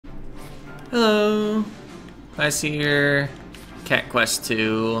Hello. Class here. Cat Quest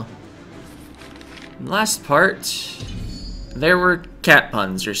 2. Last part, there were cat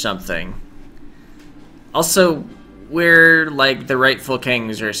puns or something. Also, we're like the rightful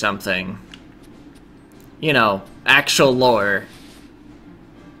kings or something. You know, actual lore.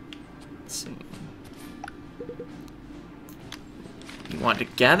 Let's see. You want to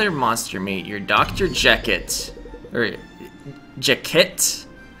gather monster meat. You're Dr. Jeckett. Or Jeckett?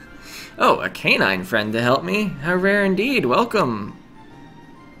 Oh, a canine friend to help me? How rare indeed. Welcome.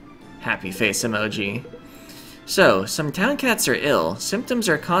 Happy face emoji. So, some town cats are ill. Symptoms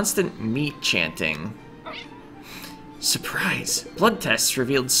are constant meat chanting. Surprise! Blood tests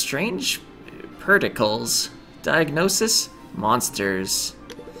revealed strange particles. Diagnosis? Monsters.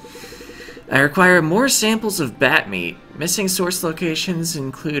 I require more samples of bat meat. Missing source locations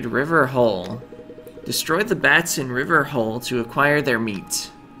include River Hole. Destroy the bats in River Hole to acquire their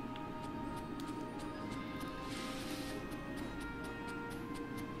meat.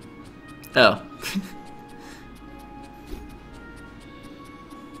 Oh.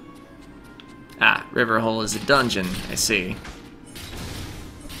 Ah, River Hole is a dungeon, I see.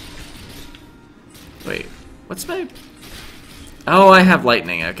 Wait, what's my... Oh, I have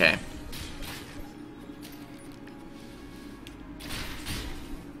lightning, okay.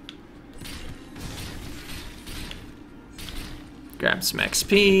 Grab some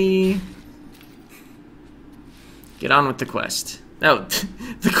XP. Get on with the quest. No,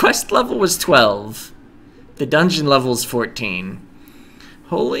 the quest level was 12. The dungeon level is 14.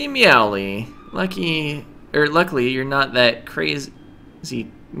 Holy meowly. Luckily, you're not that crazy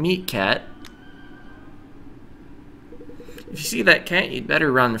meat cat. If you see that cat, you'd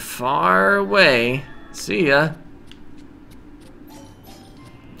better run far away. See ya.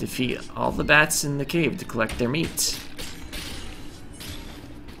 Defeat all the bats in the cave to collect their meat.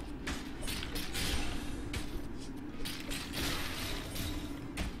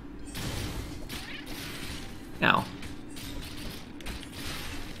 Now.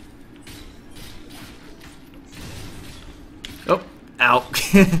 Oh, ow.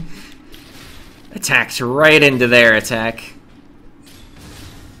 Attacked right into their attack.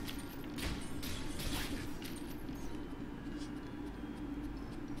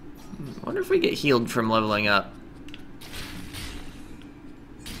 Wonder if we get healed from leveling up.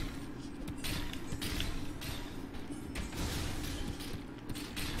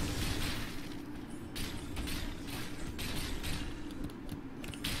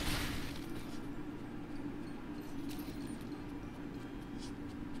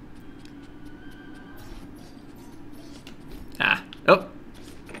 Oh.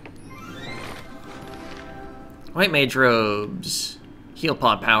 White mage robes. Heal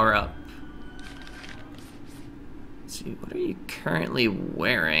pod power up. Let's see, what are you currently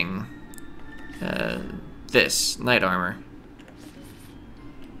wearing? This, knight armor.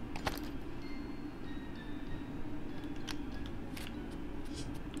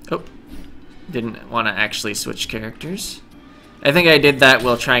 Oh. Didn't want to actually switch characters. I think I did that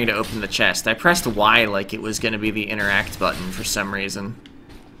while trying to open the chest. I pressed Y like it was going to be the interact button for some reason.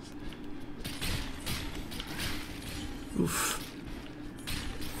 Oof.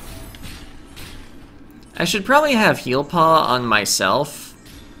 I should probably have heal paw on myself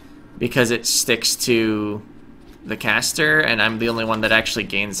because it sticks to the caster and I'm the only one that actually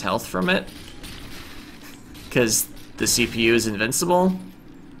gains health from it because the CPU is invincible.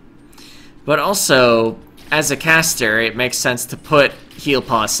 But also, as a caster, it makes sense to put heal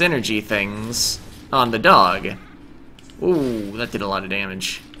paw synergy things on the dog. Ooh, that did a lot of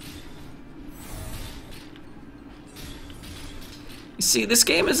damage. You see, this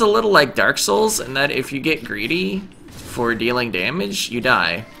game is a little like Dark Souls in that if you get greedy for dealing damage, you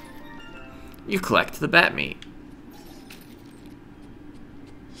die. You collect the bat meat.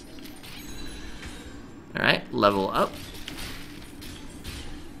 Alright, level up.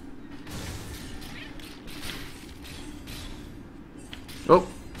 Oh,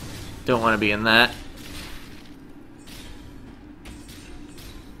 don't want to be in that.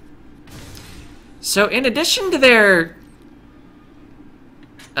 So in addition to their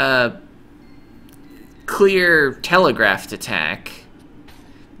clear telegraphed attack,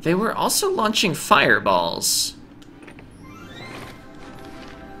 they were also launching fireballs.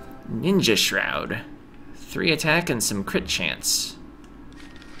 Ninja Shroud. 3 attack and some crit chance.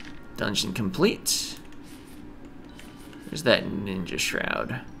 Dungeon complete. Where's that Ninja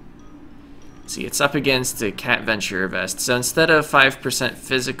Shroud? See, it's up against the Cat Venturer Vest. So instead of 5%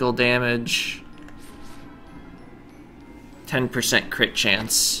 physical damage, 10% crit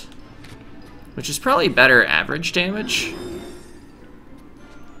chance, which is probably better average damage.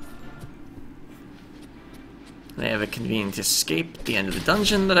 They have a convenient escape at the end of the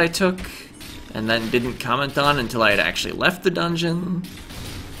dungeon that I took, and then didn't comment on until I had actually left the dungeon.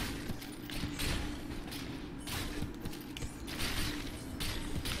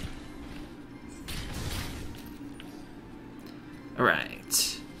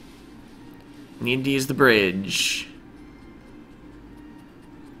 Alright. Need to use the bridge.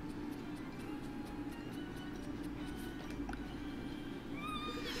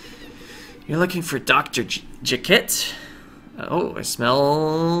 You're looking for Dr. Jacket? Oh, I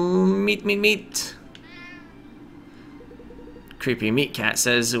smell meat. Creepy meat cat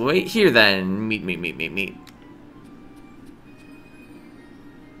says, wait here then, meat.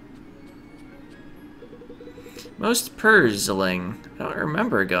 Most puzzling. I don't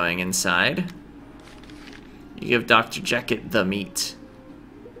remember going inside. You give Dr. Jacket the meat.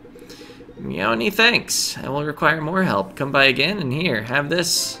 Meowny, thanks. I will require more help. Come by again, and here, have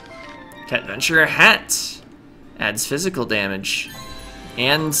this. Cat Venturer hat. Adds physical damage.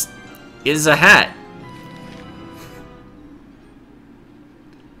 And is a hat.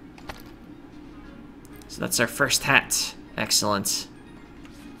 So that's our first hat. Excellent.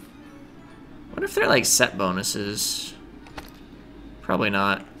 What if they're like set bonuses? Probably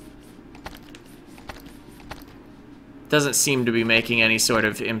not. Doesn't seem to be making any sort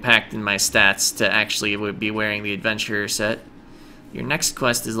of impact in my stats to actually be wearing the Adventurer set. Your next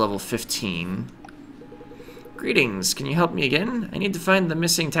quest is level 15. Greetings, can you help me again? I need to find the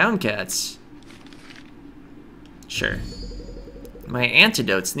missing town cats. Sure. My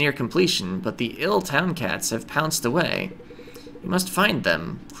antidote's near completion, but the ill town cats have pounced away. You must find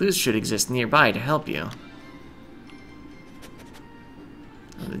them. Clues should exist nearby to help you.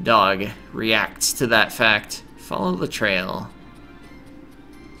 The dog reacts to that fact. Follow the trail.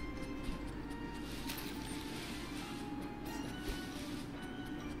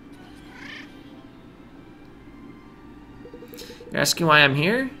 You're asking why I'm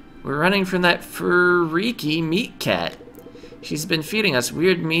here? We're running from that freaky meat cat. She's been feeding us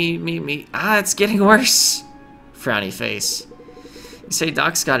weird meat. Ah, it's getting worse. Frowny face. You say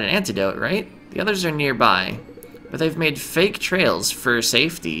Doc's got an antidote, right? The others are nearby, but they've made fake trails for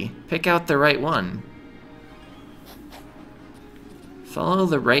safety. Pick out the right one. Follow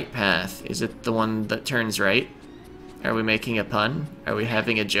the right path. Is it the one that turns right? Are we making a pun? Are we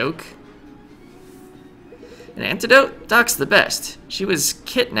having a joke? An antidote? Doc's the best. She was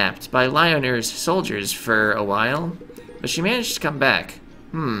kidnapped by Lioner's soldiers for a while, but she managed to come back.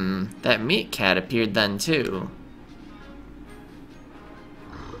 That meat cat appeared then too.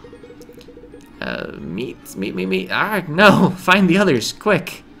 Meat. Ah, no! Find the others,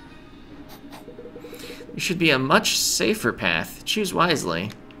 quick! There should be a much safer path. Choose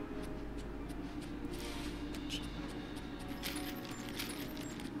wisely.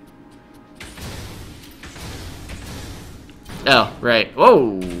 Oh, right.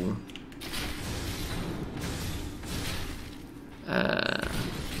 Whoa!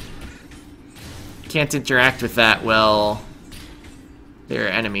 Can't interact with that while there are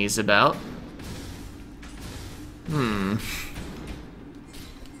enemies about.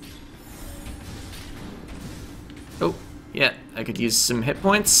 Oh, yeah, I could use some hit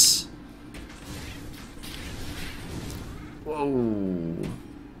points. Whoa.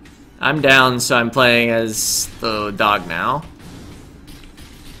 I'm down, so I'm playing as the dog now.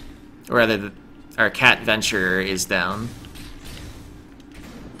 Or rather, our cat Venturer is down.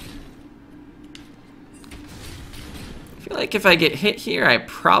 I feel like if I get hit here, I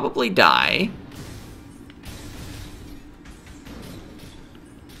probably die.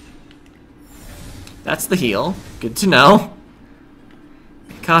 That's the heal. Good to know.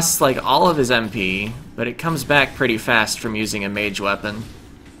 It costs like all of his MP, but it comes back pretty fast from using a mage weapon.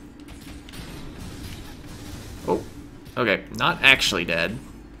 Oh, okay, not actually dead.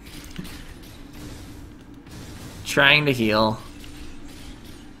 Trying to heal.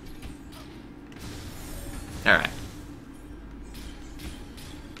 Alright.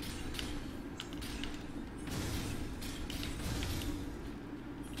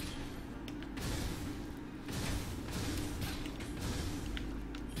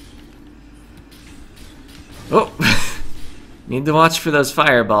 Oh! Need to watch for those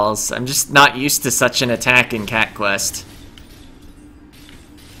fireballs. I'm just not used to such an attack in Cat Quest.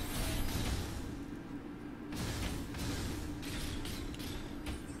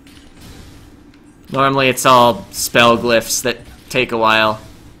 Normally it's all spell glyphs that take a while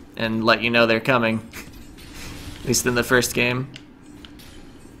and let you know they're coming. At least in the first game.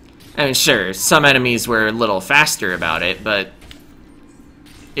 I mean, sure, some enemies were a little faster about it, but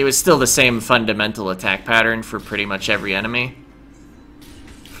it was still the same fundamental attack pattern for pretty much every enemy.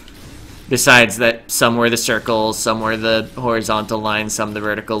 Besides that, some were the circle, some were the horizontal line, some the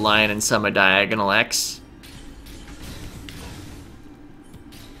vertical line, and some a diagonal X.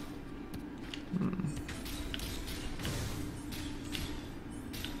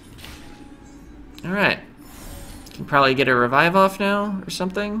 Alright. Can probably get a revive off now, or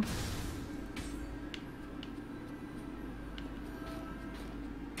something.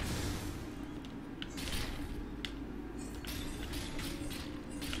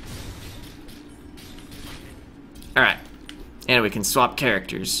 Alright. And we can swap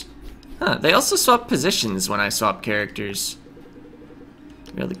characters. Huh, they also swap positions when I swap characters.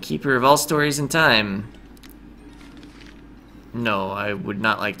 You're the keeper of all stories in time. No, I would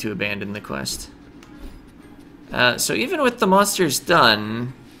not like to abandon the quest. So even with the monsters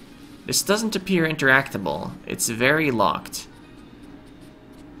done, this doesn't appear interactable. It's very locked.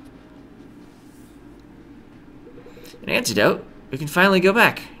 An antidote? We can finally go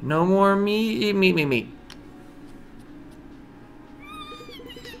back. No more meat. Meat.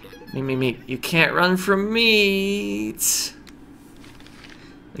 You can't run from meat.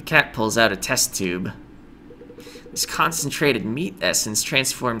 The cat pulls out a test tube. This concentrated meat essence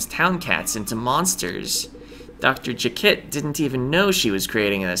transforms town cats into monsters. Dr. Jakit didn't even know she was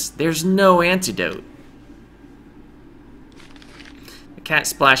creating this. There's no antidote. The cat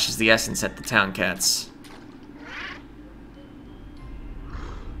splashes the essence at the town cats.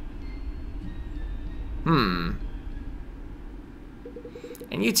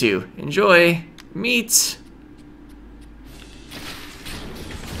 And you two, enjoy meat.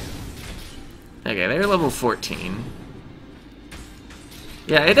 Okay, they're level 14.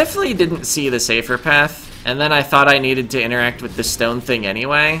 Yeah, I definitely didn't see the safer path, and then I thought I needed to interact with the stone thing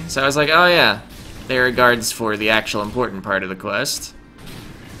anyway, so I was like, oh yeah, there are guards for the actual important part of the quest.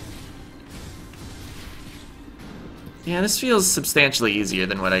 Yeah, this feels substantially easier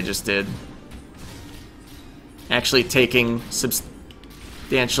than what I just did. Actually taking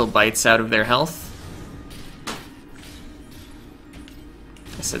substantial bites out of their health.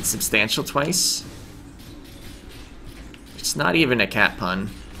 I said substantial twice. It's not even a cat pun.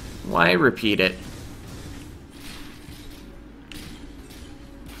 Why repeat it?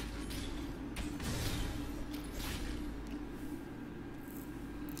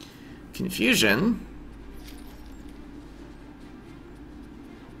 Confusion?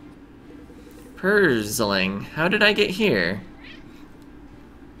 Puzzling. How did I get here?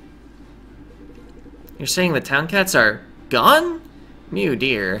 You're saying the town cats are gone? Mew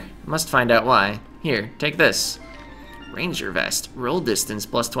dear. Must find out why. Here, take this. Ranger vest. Roll distance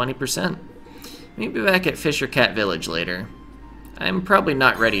plus 20%. Meet me back at Fisher Cat Village later. I'm probably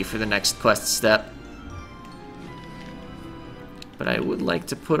not ready for the next quest step. But I would like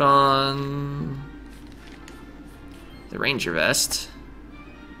to put on the Ranger vest.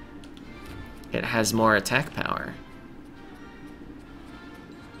 It has more attack power.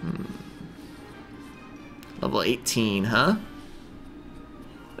 Level 18, huh?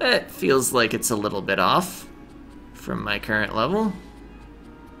 That feels like it's a little bit off from my current level.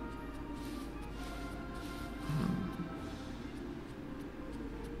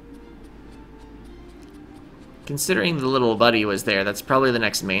 Considering the little buddy was there, that's probably the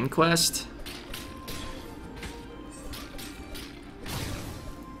next main quest.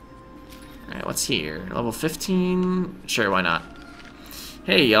 Alright, what's here? Level 15? Sure, why not?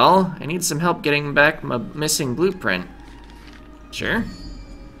 Hey, y'all. I need some help getting back my missing blueprint. Sure.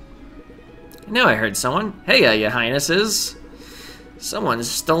 I know I heard someone. Hey, your highnesses. Someone's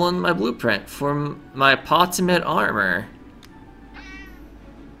stolen my blueprint for my Potimate armor.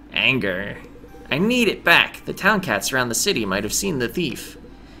 Anger. I need it back. The town cats around the city might have seen the thief.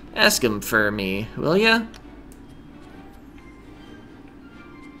 Ask him for me, will ya?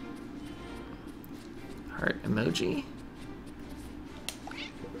 Heart emoji.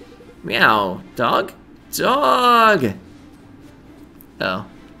 Meow. Dog? Dog! Oh.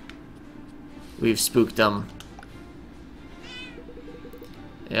 We've spooked them.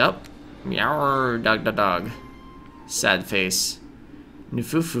 Yep. Meow. Dog. Sad face.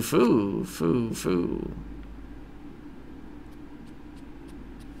 Foo.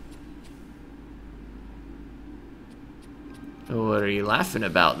 What are you laughing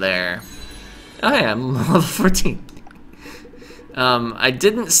about there? Oh yeah, I'm level 14. I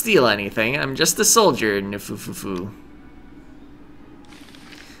didn't steal anything. I'm just a soldier. Foo.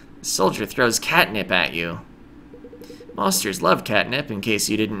 The soldier throws catnip at you. Monsters love catnip, in case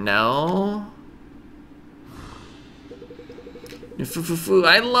you didn't know. Foo.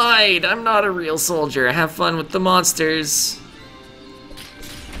 I lied. I'm not a real soldier. Have fun with the monsters.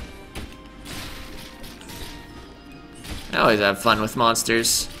 I always have fun with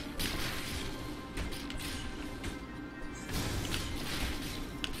monsters.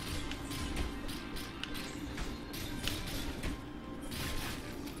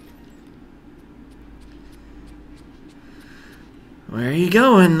 Where are you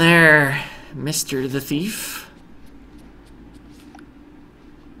going there, Mr. the Thief?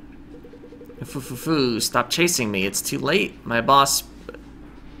 Stop chasing me. It's too late. My boss,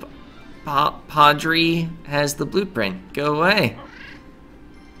 Padre, has the blueprint. Go away.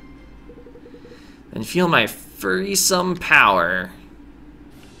 And feel my furry-some power.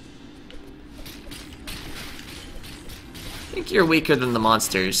 I think you're weaker than the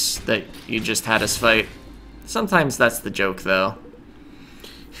monsters that you just had us fight. Sometimes that's the joke, though.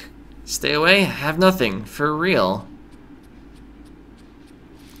 Stay away, have nothing, for real.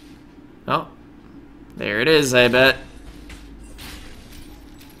 Oh, there it is, I bet.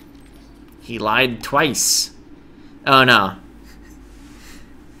 He lied twice. Oh no.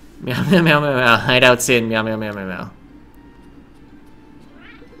 Meow meow meow meow meow. Hideout's in. Meow meow meow meow meow.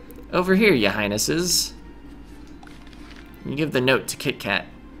 Over here, your highnesses. You give the note to Kit Kat.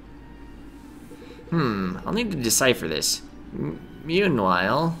 I'll need to decipher this.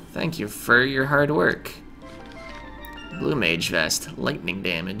 Meanwhile, thank you for your hard work. Blue Mage Vest, lightning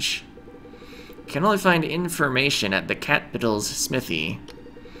damage. Can only find information at the Capital's smithy.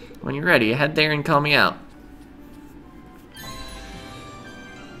 When you're ready, head there and call me out.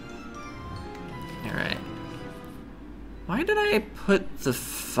 Alright. Why did I put the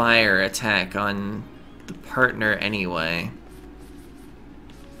fire attack on the partner anyway?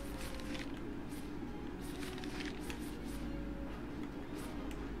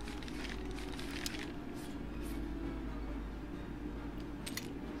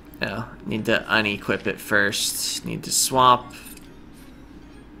 Oh, need to unequip it first. Need to swap.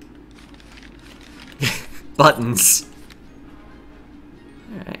 Buttons.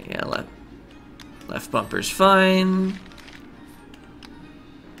 Alright, yeah, left bumper's fine.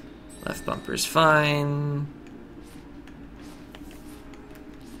 Left bumper's fine.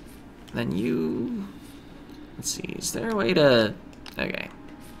 Then you... Let's see, is there a way to... Okay.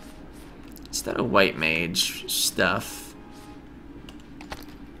 Instead of white mage stuff...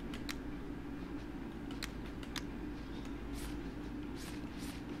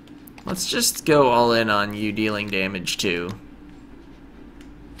 Let's just go all in on you dealing damage too.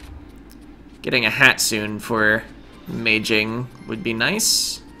 Getting a hat soon for maging would be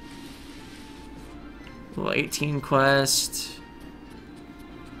nice. Well, 18 quest.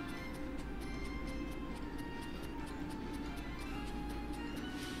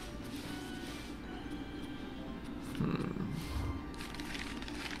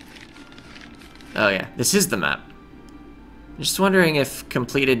 Oh yeah, this is the map. Just wondering if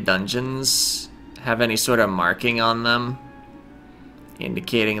completed dungeons have any sort of marking on them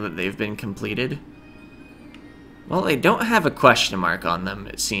indicating that they've been completed. Well, they don't have a question mark on them,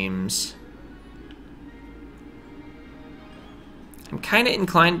 it seems. I'm kind of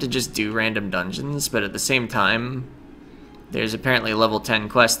inclined to just do random dungeons, but at the same time, there's apparently a level 10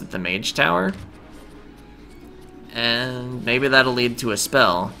 quest at the Mage Tower. And maybe that'll lead to a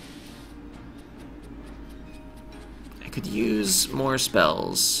spell. Could use more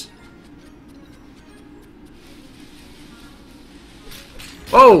spells.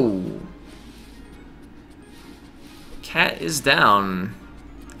 Whoa! Cat is down.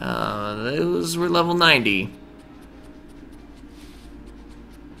 Those were level 90.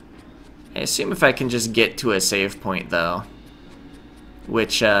 I assume if I can just get to a save point, though.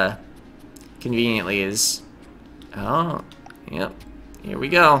 Which, conveniently is... Oh, yep. Here we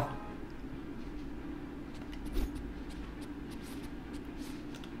go.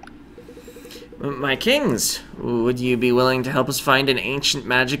 My kings, would you be willing to help us find an ancient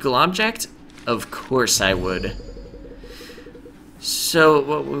magical object? Of course I would. So,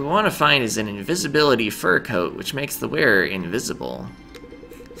 what we want to find is an invisibility fur coat, which makes the wearer invisible.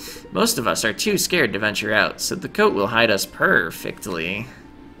 Most of us are too scared to venture out, so the coat will hide us perfectly.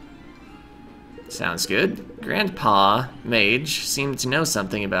 Sounds good. Grandpa, Mage, seemed to know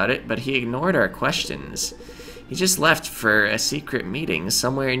something about it, but he ignored our questions. He just left for a secret meeting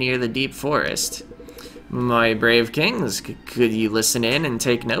somewhere near the deep forest. My brave kings, could you listen in and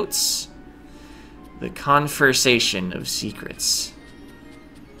take notes? The conversation of secrets.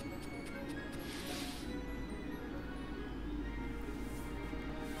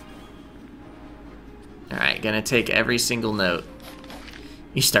 Alright, gonna take every single note.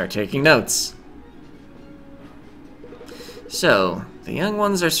 You start taking notes. So, the young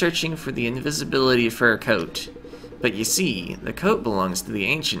ones are searching for the invisibility fur coat. But you see, the coat belongs to the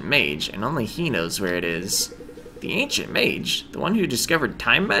ancient mage, and only he knows where it is. The ancient mage? The one who discovered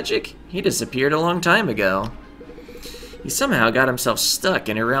time magic? He disappeared a long time ago. He somehow got himself stuck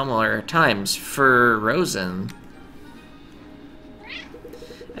in a realm where time's frozen.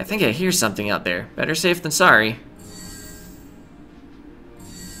 I think I hear something out there. Better safe than sorry.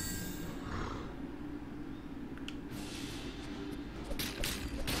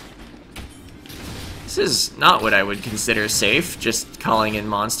 This is not what I would consider safe, just calling in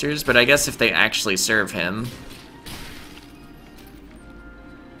monsters, but I guess if they actually serve him.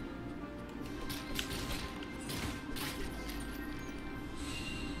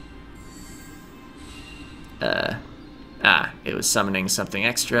 It was summoning something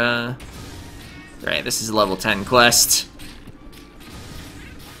extra. Right, this is a level 10 quest.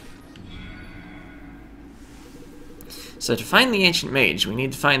 So to find the Ancient Mage, we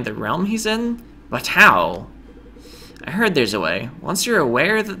need to find the realm he's in? But how? I heard there's a way. Once you're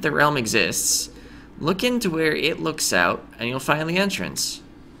aware that the realm exists, look into where it looks out, and you'll find the entrance.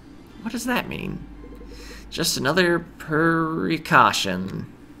 What does that mean? Just another precaution.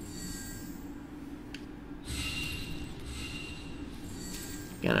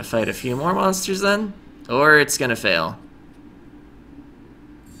 Gonna fight a few more monsters then? Or it's gonna fail.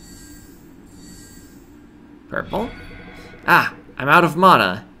 Purple? Ah, I'm out of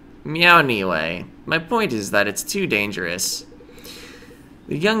mana. Meow anyway. My point is that it's too dangerous.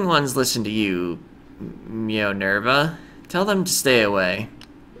 The young ones listen to you, Meow Nerva. Tell them to stay away.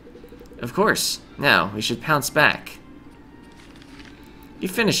 Of course. Now, we should pounce back. You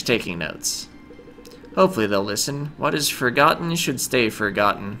finished taking notes. Hopefully they'll listen. What is forgotten should stay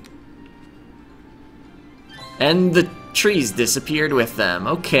forgotten. And the trees disappeared with them.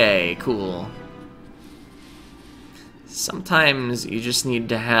 Okay, cool. Sometimes you just need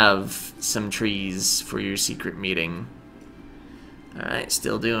to have some trees for your secret meeting. Alright,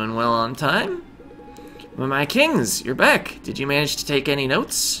 still doing well on time. Well, my kings, you're back. Did you manage to take any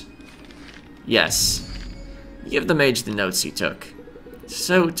notes? Yes. Give the mage the notes you took.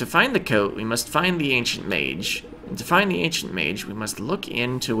 So, to find the coat, we must find the Ancient Mage. And to find the Ancient Mage, we must look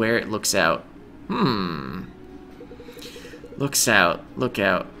into where it looks out. Looks out. Look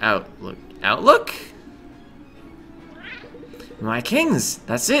out. Outlook. Outlook? My kings,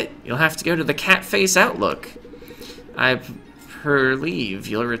 that's it. You'll have to go to the cat face outlook. I believe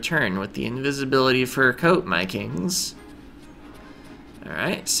you'll return with the invisibility fur coat, my kings.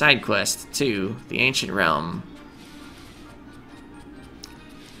 Alright, side quest 2, the Ancient Realm.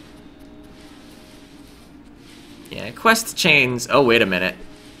 Yeah, quest chains. Oh, wait a minute.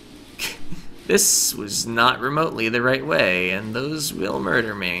 This was not remotely the right way, and those will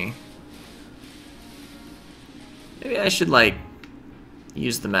murder me. Maybe I should, like,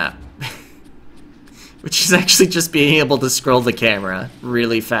 use the map. Which is actually just being able to scroll the camera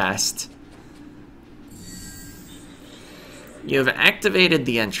really fast. You have activated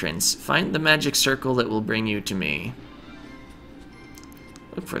the entrance. Find the magic circle that will bring you to me.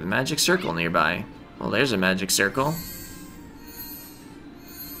 Look for the magic circle nearby. Well, there's a magic circle.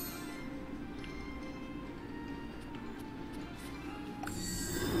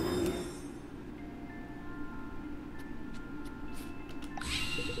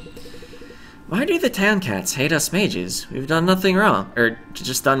 Why do the town cats hate us mages? We've done nothing wrong. Or,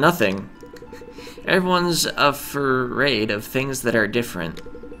 just done nothing. Everyone's afraid of things that are different.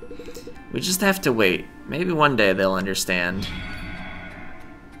 We just have to wait. Maybe one day they'll understand.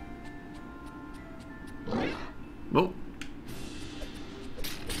 Whoa.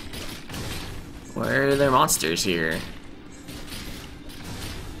 Where are there monsters here?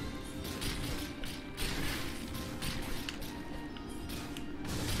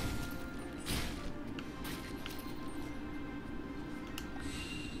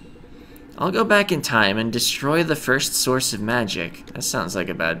 I'll go back in time and destroy the first source of magic. That sounds like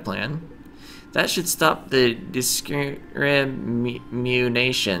a bad plan. That should stop the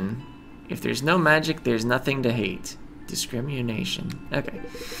discrimination. If there's no magic, there's nothing to hate. Discrimination. Okay.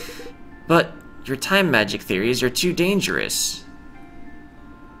 But your time magic theories are too dangerous.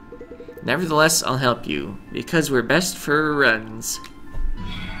 Nevertheless, I'll help you, because we're best for runs.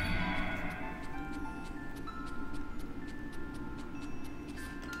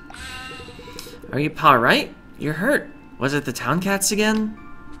 Are you pa right? You're hurt. Was it the town cats again?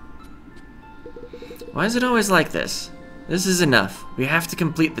 Why is it always like this? This is enough. We have to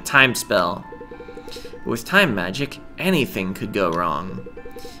complete the time spell. With time magic, anything could go wrong.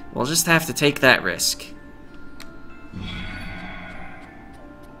 We'll just have to take that risk.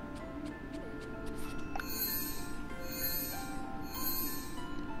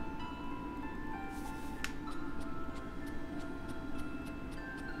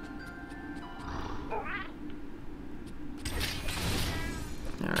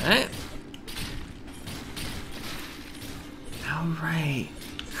 Alright. Alright.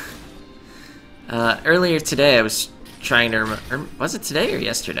 Earlier today I was trying to remember, was it today or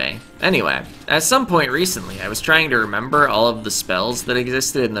yesterday? Anyway, at some point recently I was trying to remember all of the spells that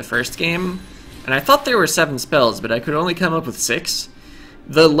existed in the first game, and I thought there were 7 spells, but I could only come up with 6.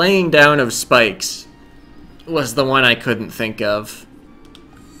 The laying down of spikes was the one I couldn't think of.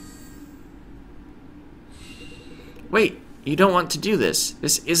 Wait, you don't want to do this.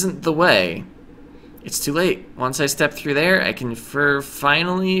 This isn't the way. It's too late. Once I step through there, I can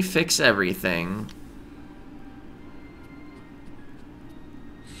finally fix everything.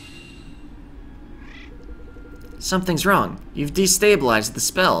 Something's wrong. You've destabilized the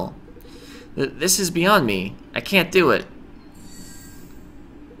spell. This is beyond me. I can't do it.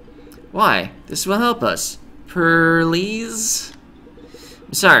 Why? This will help us. Please?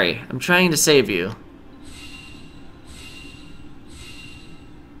 I'm sorry. I'm trying to save you.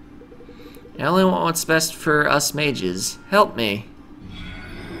 I only want what's best for us mages. Help me.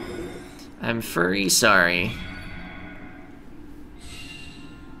 I'm furry sorry.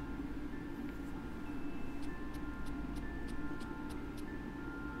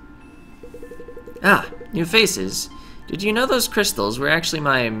 Ah, new faces. Did you know those crystals were actually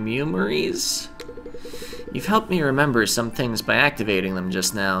my memories? You've helped me remember some things by activating them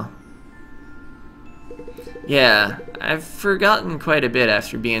just now. Yeah, I've forgotten quite a bit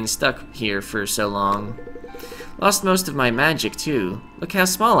after being stuck here for so long. Lost most of my magic too. Look how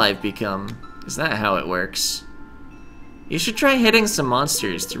small I've become. Is that how it works? You should try hitting some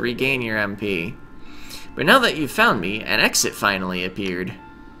monsters to regain your MP. But now that you've found me, an exit finally appeared.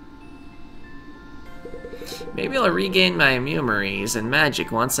 Maybe I'll regain my memories and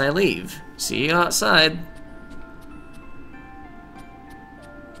magic once I leave. See you outside.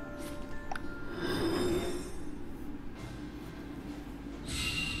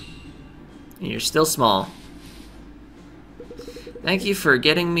 You're still small. Thank you for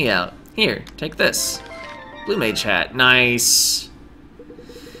getting me out. Here, take this. Blue Mage hat. Nice.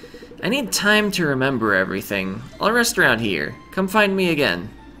 I need time to remember everything. I'll rest around here. Come find me again.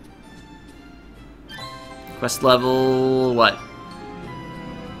 Quest level, what?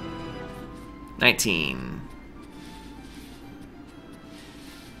 19.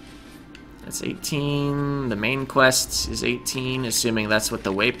 That's 18. The main quest is 18, assuming that's what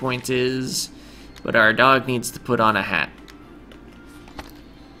the waypoint is. But our dog needs to put on a hat.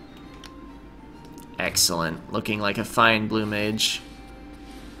 Excellent. Looking like a fine blue mage.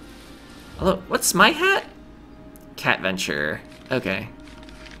 Although, what's my hat? Cat Venture. Okay.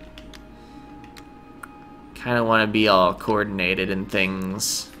 Kind of want to be all coordinated and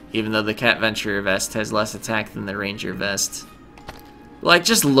things, even though the Cat Venture vest has less attack than the Ranger vest. Like,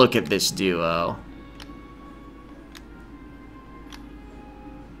 just look at this duo.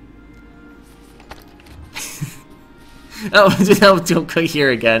 Oh, don't go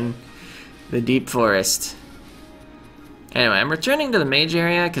here again. The deep forest. Anyway, I'm returning to the mage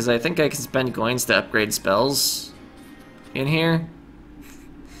area because I think I can spend coins to upgrade spells in here.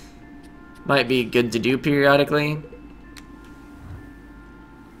 Might be good to do periodically.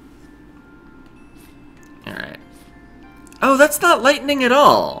 Alright. Oh, that's not lightning at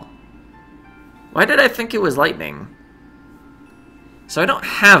all! Why did I think it was lightning? So I don't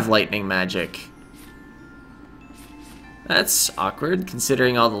have lightning magic. That's awkward,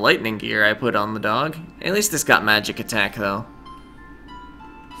 considering all the lightning gear I put on the dog. At least it's got magic attack, though.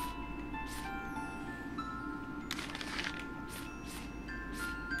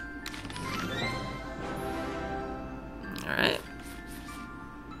 Alright.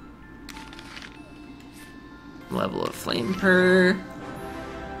 Level of Flame Purr.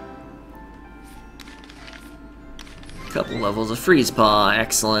 Couple levels of Freeze Paw,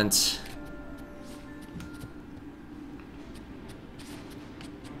 excellent.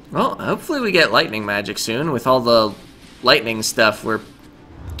 Well, hopefully we get lightning magic soon with all the lightning stuff we're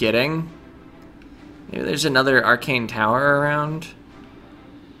getting. Maybe there's another arcane tower around.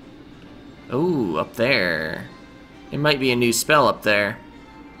 Ooh, up there. It might be a new spell up there.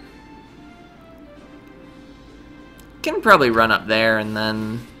 Can probably run up there and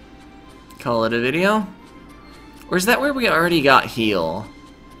then call it a video. Or is that where we already got heal?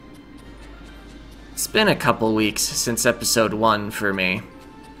 It's been a couple weeks since episode 1 for me.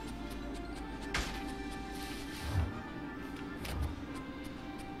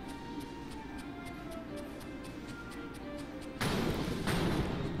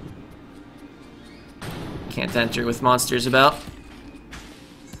 Can't enter with monsters about.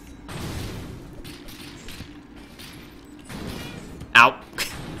 Ow.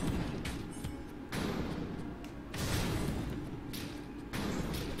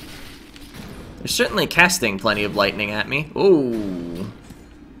 They're certainly casting plenty of lightning at me. Ooh.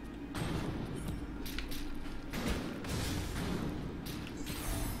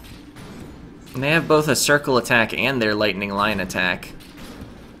 And they have both a circle attack and their lightning line attack.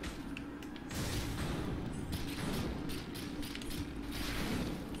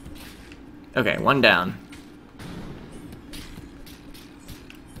 Okay, one down.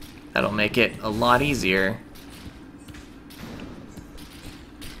 That'll make it a lot easier.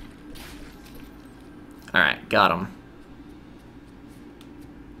 Alright, got him.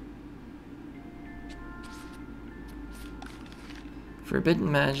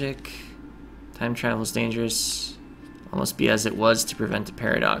 Forbidden magic. Time travel is dangerous. Almost be as it was to prevent a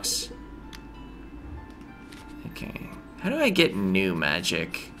paradox. Okay. How do I get new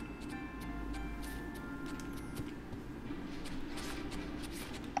magic?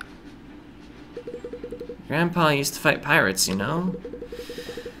 Grandpa used to fight pirates, you know?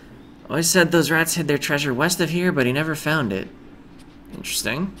 Always said those rats hid their treasure west of here, but he never found it.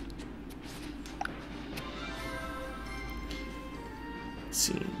 Interesting. Let's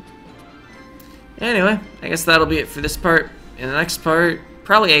see. Anyway, I guess that'll be it for this part. In the next part,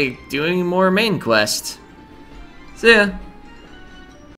 probably doing more main quest. See ya!